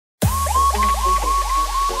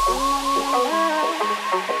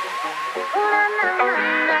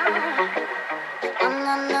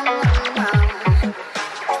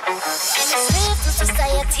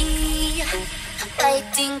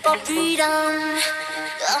for freedom.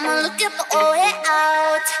 I'ma looking for a way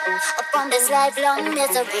out upon this lifelong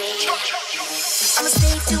misery. I'm a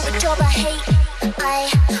slave to a job I hate.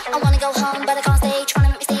 I wanna go home, but I can't stay.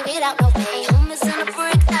 Trying to make me stay without no pay. Home is in a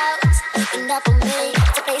brick house, but not for me.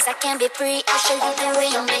 It's a place I can be free. I'll show you the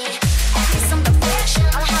real me. Ask me some perfection.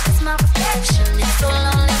 All I have is my reflection. It's so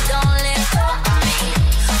lonely, don't let go of me.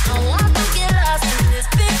 I want to get lost in this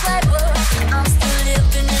big wide world. I'm still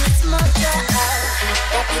living in a small town.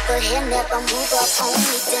 That people here never move up,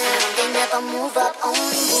 only down. They never move up,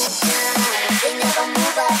 only move down. They never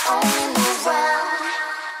move up, only move round.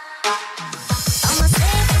 I'm a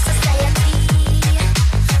slave to society,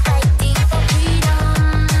 fighting for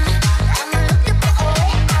freedom. I'm looking for a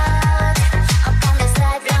way out upon this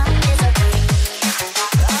lifelong misery.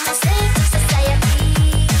 I'm a slave to society,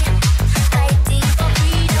 fighting for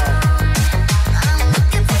freedom. I'm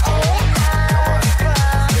looking for a way out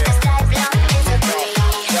from this lifelong misery.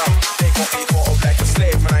 Yo, they got me thought of like a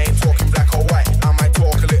slave, man. I ain't talking black or white. I might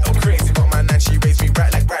talk a little crazy, but my nan, she raised me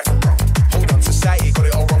right like right from wrong. Hold on, society got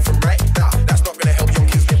it all wrong from right. Nah, that's not gonna help young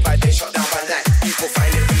kids live by day, shut down by night. People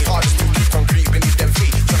find it really hard just to keep on creep beneath them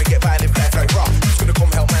feet. Trying to get by, live life like rough. Who's gonna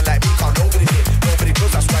come help man like me? Can't nobody did, nobody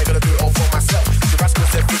does. That's why I gotta do it all for myself. The rascal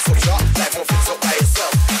said fix up sharp, life won't fix up by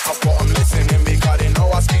itself. I've got 'em listening because they know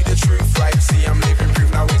I speak the truth, right? See, I'm living proof.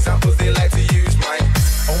 Now examples they like to use mine.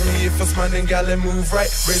 Only if us man and gal and move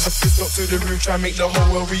right. Raise a fist up to the roof, try and make the whole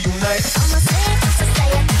world reunite. I'm a slave to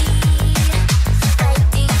society.